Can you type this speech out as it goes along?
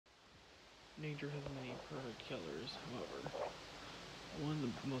nature has many perfect killers, however, one of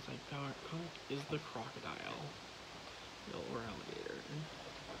the most iconic is the crocodile, or alligator. And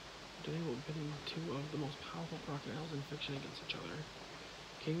today we'll be pitting two of the most powerful crocodiles in fiction against each other.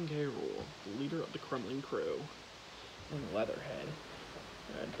 King K. Rool, the leader of the Kremling crew, and Leatherhead,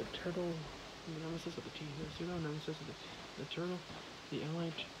 the turtle, the nemesis of the pseudo-nemesis of the turtle, the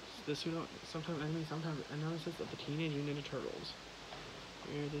allied, the sometimes enemy, sometimes a nemesis of the Teenage Mutant Ninja Turtles.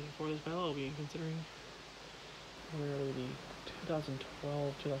 For this battle, I'll be considering the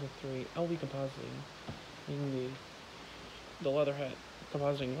 2012-2003 LV compositing, meaning the Leatherhead,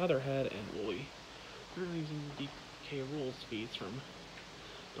 compositing Leatherhead and Wooly. We're using DK Rool's feats from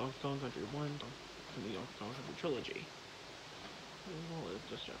Donkey Kong Country 1 from the Donkey Kong Country trilogy, as well as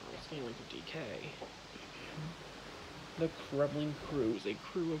just general scaling to DK. The Kremling crew is a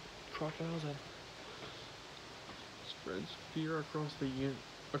crew of crocodiles that spreads fear across the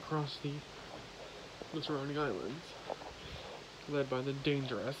surrounding islands, led by the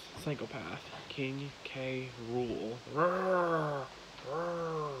dangerous psychopath King K. Rool.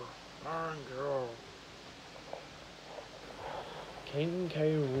 King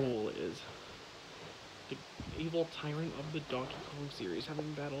K. Rool is the evil tyrant of the Donkey Kong series,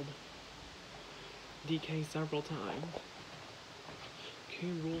 having battled DK several times. K.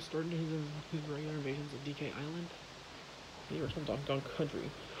 Rool started his regular invasions of DK Island, the original Donkey Kong Country,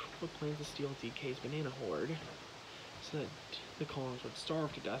 with plans to steal DK's banana hoard, so that the Kongs would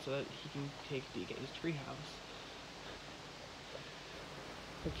starve to death, so that he can take DK's treehouse.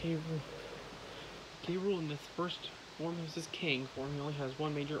 K. Rool in this first form is his king form. He only has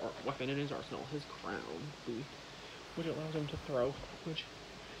one major weapon in his arsenal, his crown, which allows him to throw,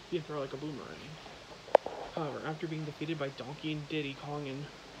 like a boomerang. However, after being defeated by Donkey and Diddy Kong in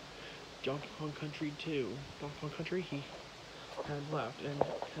Donkey Kong Country 2, Donkey Kong Country, he had left and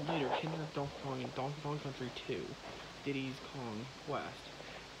had later kidnapped Donkey Kong in Donkey Kong Country 2, Diddy's Kong Quest.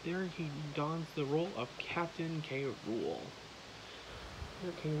 There he dons the role of Captain K. Rool.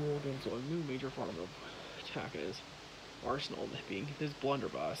 Here K. Rool gains a new major form of attack in his arsenal, being his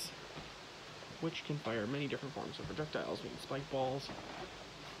blunderbuss, which can fire many different forms of projectiles, being spike balls,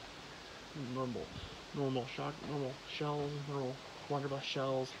 normal shells, normal blunderbuss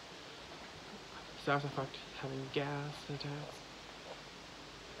shells, status effect having gas attacks,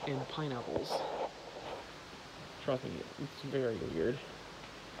 and pineapples. Trust me, it's very weird.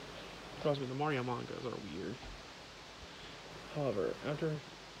 Trust me, the Mario mangas are weird. However, after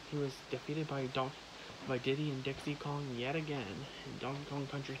he was defeated by Diddy and Dixie Kong yet again in Donkey Kong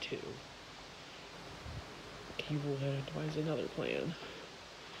Country 2, K. Rool had devised another plan,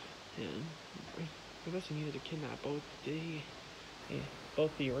 and for this he needed to kidnap both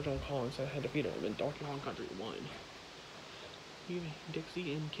the original Kongs that had defeated him in Donkey Kong Country 1.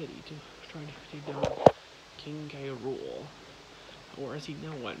 Dixie and Kitty to try to take down King K. Rool, or as he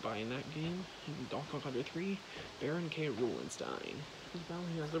now went by in that game, in Donkey Kong Country 3, Baron K. Roolenstein.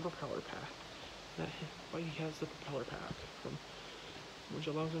 He has the propeller pack. He has the propeller pack, which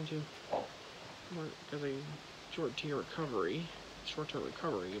allows him to work as a short-term recovery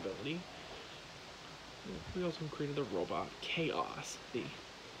ability. We also created the robot Chaos. He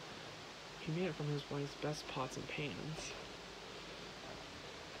made it from his wife's best pots and pans.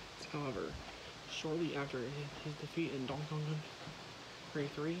 However, shortly after his defeat in Donkey Kong Country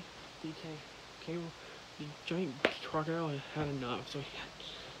 3, the giant crocodile had enough, so he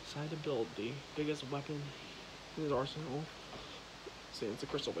decided to build the biggest weapon in his arsenal. It's a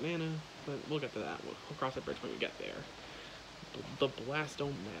crystal banana, but we'll get to that. We'll cross that bridge when we get there. The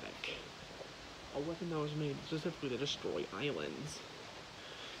Blastomatic, a weapon that was made specifically to destroy islands.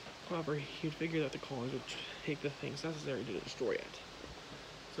 However, he'd figure that the Kongs would take the things necessary to destroy it.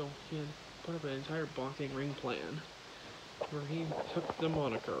 So he had put up an entire boxing ring plan, where he took the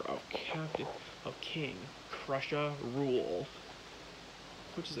moniker of King Krusha Rool,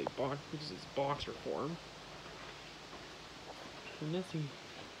 which is his boxer form. And this he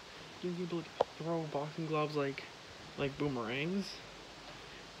gives the ability to throw boxing gloves like boomerangs,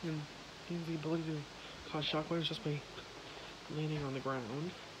 and gives the ability to cause shockwaves just by landing on the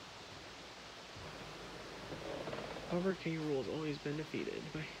ground. However, K. Rool has always been defeated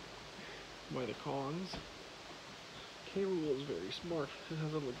by the Kongs. K. Rool is very smart. He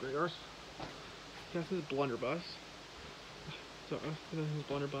has a little great arse. He has his blunderbuss. So his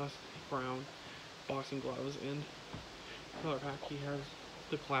blunderbuss, brown, boxing gloves, and another pack. He has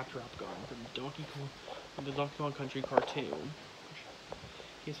the claptrap gun from the Donkey Kong Country cartoon.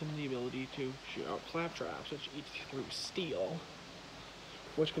 He has the ability to shoot out claptraps, which eat through steel,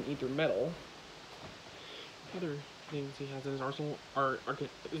 which can eat through metal. Other things he has in his arsenal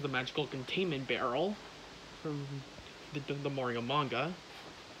is the magical containment barrel from the Mario manga,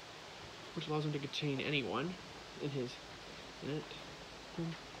 which allows him to contain anyone in it. The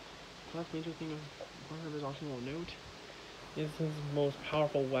last major thing part of his arsenal of note is his most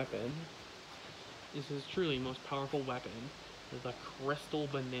powerful weapon. Is his truly most powerful weapon is the crystal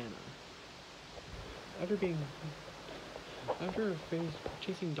banana. After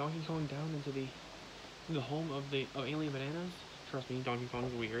chasing Donkey Kong down into the home of alien bananas, trust me, Donkey Kong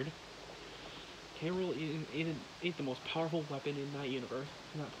is weird. K. Rool ate the most powerful weapon in that universe,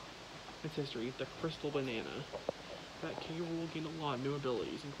 in its history, the crystal banana. That K. Rool gained a lot of new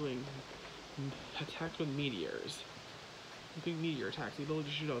abilities, including attacks with meteors, including meteor attacks, the ability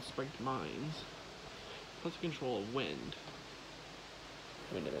to shoot out spiked mines, plus control of wind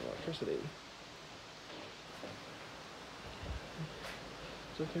and electricity.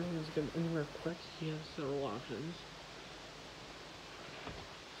 So if everyone's going anywhere quick, he has several options.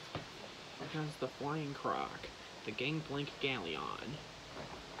 He has the Flying Croc, the Gangplank Galleon,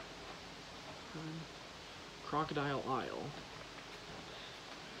 Crocodile Isle,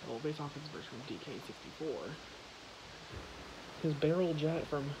 well, based off his version from DK64. His Barrel Jet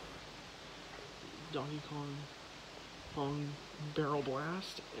from Donkey Kong Barrel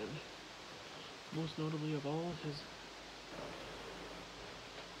Blast, and most notably of all, his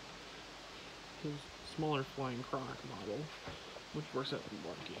smaller Flying Croc model, which works out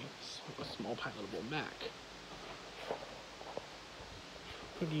like a small pilotable mech.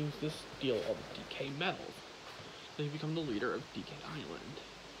 Could use this deal of DK metals, so he become the leader of DK Island.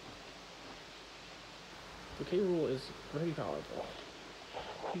 So K. Rool is very powerful.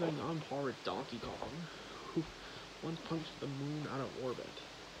 He's like on par with Donkey Kong, who once punched the moon out of orbit.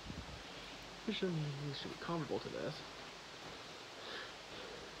 Which should mean he should be comparable to this.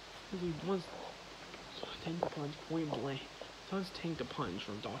 Because he once tanked a punch point blank. Once tanked a punch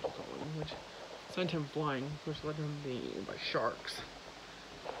from Donkey Kong, which sent him flying, which led him being eaten by sharks.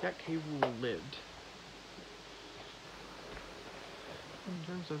 Yet K. Rool lived. In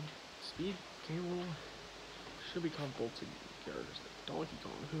terms of speed, K. Rool should be comparable to characters like Donkey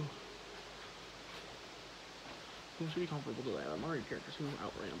Kong, who should be comparable to the Mario characters who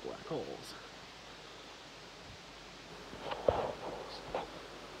outran black holes.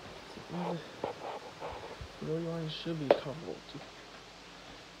 The Roll should be comparable to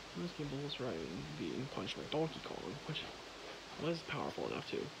most capable of surviving being punched by Donkey Kong, which was powerful enough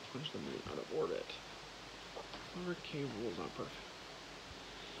to punch the moon out of orbit. However, K. Rool is not perfect.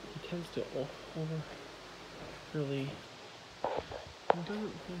 He tends to he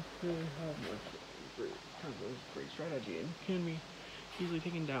doesn't really have much great strategy, and can be easily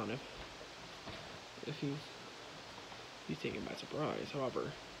taken down if he's taken by surprise.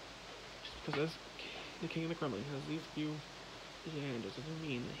 However, just because the King of the Kremlings has these few advantages doesn't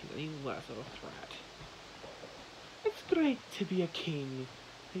mean that he's any less of a threat. It's great to be a king.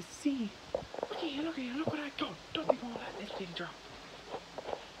 I see. Look what I got. Don't think all that. Let's take a drop.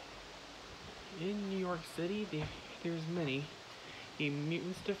 In New York City, there's many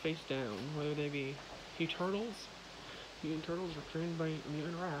mutants to face down, whether they be turtles. Mutant turtles are trained by a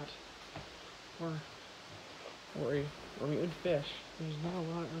mutant rat, or mutant fish. There's not a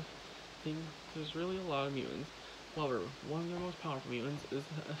lot of things. There's really a lot of mutants. However, one of their most powerful mutants is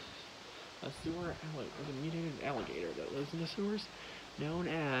a mutated alligator that lives in the sewers, known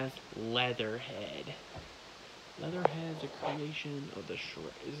as Leatherhead. Leatherhead is a creation of the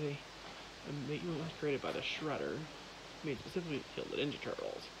a mutant created by the Shredder, made specifically to kill the Ninja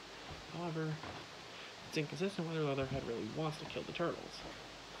Turtles. However, it's inconsistent whether Leatherhead really wants to kill the turtles.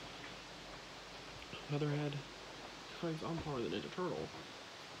 Leatherhead fights on par with the Ninja Turtle.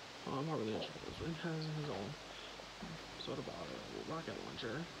 On par with the Ninja Turtles, and has his own sort of a rocket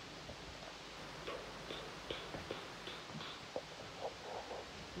launcher.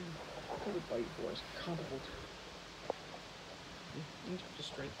 The bite force comparable to in terms of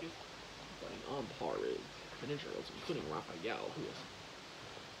strength, he's fighting on par with the Ninja Turtles, including Raphael,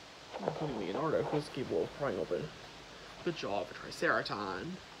 including Leonardo, who is capable of prying open the jaw of a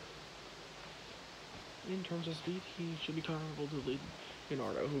Triceraton. In terms of speed, he should be comparable to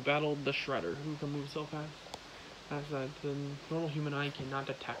Leonardo, who battled the Shredder, who can move so fast that the normal human eye cannot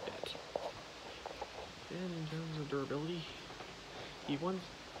detect it. And in terms of durability, he once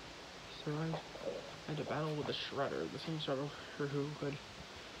survived and to battle with the Shredder, the same Shredder who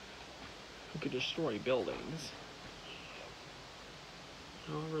could destroy buildings.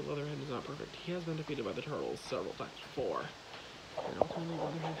 However, Leatherhead is not perfect. He has been defeated by the Turtles several times before, and ultimately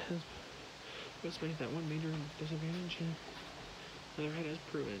Leatherhead has despite that one major disadvantage, Leatherhead has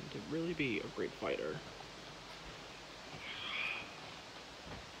proven to really be a great fighter.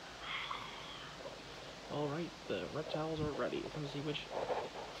 Alright, the reptiles are ready. Time to see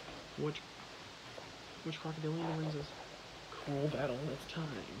which crocodilian wins this cruel battle. It's time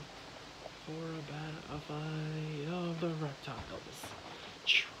for a fight of the reptiles.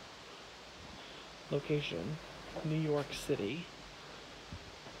 Location, New York City.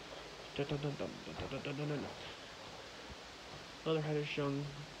 Leatherhead is shown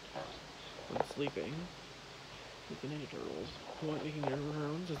when sleeping with the Ninja Turtles. Who aren't making their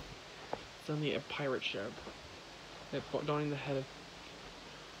rounds is suddenly a pirate ship. Donning the head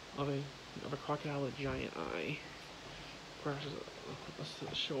of a crocodile with a giant eye. Crashes to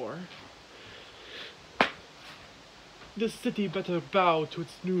the shore. The city better bow to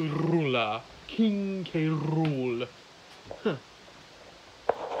its new ruler, King K. Rool. Huh.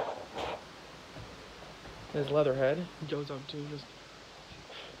 As Leatherhead goes up to this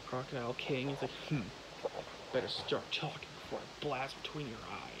Crocodile King, he's like, better start talking before I blast between your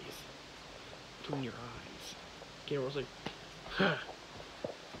eyes. K. Rool's like,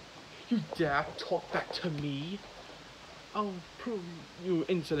 you dare talk back to me? I'll prove you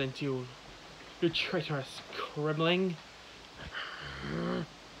insolent, you traitorous Kremling.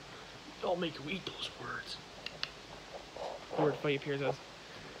 I'll make you eat those words. The word fight appears as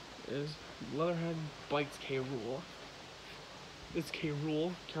Leatherhead bites K. Rool. This K.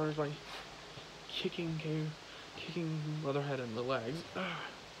 Rool counters by kicking Leatherhead in the legs.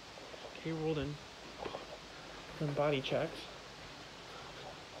 K. Rool then body checks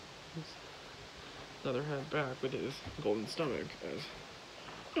Leatherhead back with his golden stomach as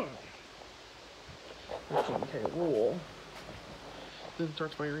K. Rool then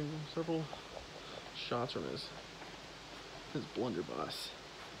starts firing several shots from his blunderbuss.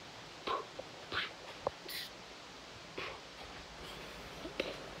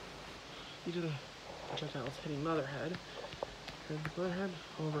 Each of the projectiles hitting Leatherhead. And Leatherhead,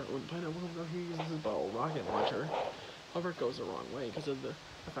 however, when Pineapple he uses his bottle rocket launcher, however, it goes the wrong way because of the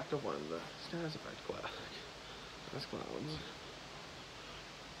effect of one of the status effect clouds.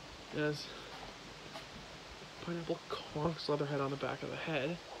 As Pineapple conks Leatherhead on the back of the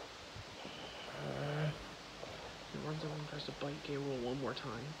head, he runs over and tries to bite K. Rool one more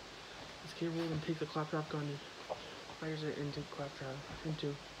time. As K. Rool then takes the claptrap gun and fires it into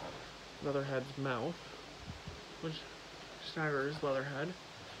Leatherhead's mouth, which staggers Leatherhead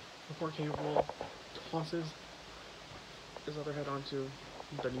before K. Rool tosses his Leatherhead onto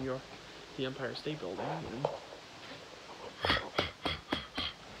the Empire State Building, and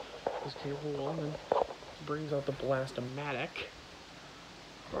this K. Rool then brings out the Blast-O-Matic.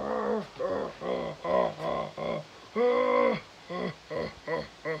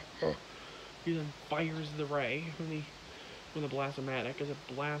 He then fires the ray from the Blast-O-Matic as it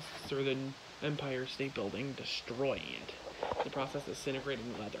blasts through the Empire State Building, destroying it. The process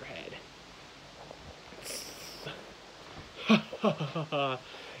disintegrating Leatherhead.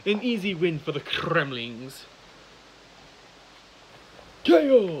 An easy win for the Kremlings.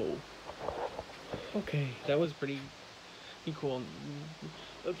 KO! Okay, that was pretty cool.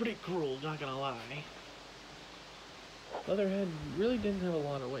 Pretty cruel, not gonna lie. Leatherhead really didn't have a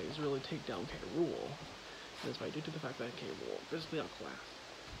lot of ways to really take down K. Rool. This fight due to the fact that K. Rool physically outclassed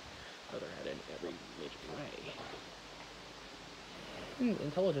Leatherhead in every major way.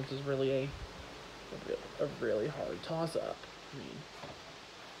 Intelligence is really a really hard toss-up. I mean,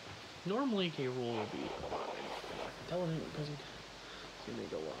 normally K. Rool would be a lot less intelligent because he's gonna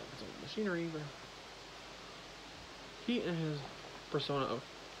make a lot of his own machinery, but he and his persona of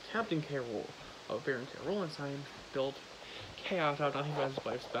Captain K. Rool, of Baron K. Rolenstein, built chaos out of nothing but his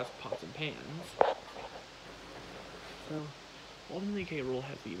life's best pots and pans. So, ultimately K. Rool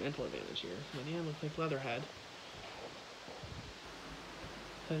has the mental advantage here. At the end, looks like Leatherhead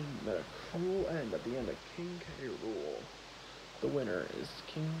had a cruel end at the end of King K. Rool. The winner is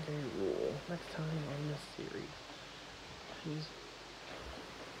King K. Rool. Next time on this series, he's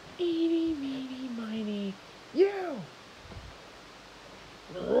eeny, meeny, miny, you!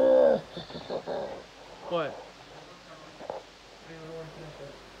 What? I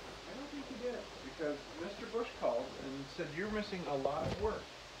don't think you did, because Mr. Bush called and said you're missing a lot of work.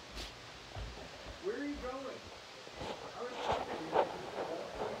 Where are you going? I was talking to you.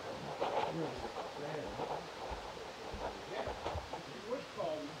 Yeah, Mr. Bush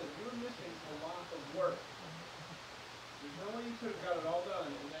called and said you were missing a lot of work. There's no way you could have got it all done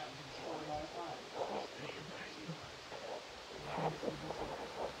in that short amount of time.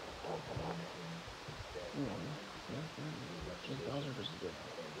 Just Bowser versus Good.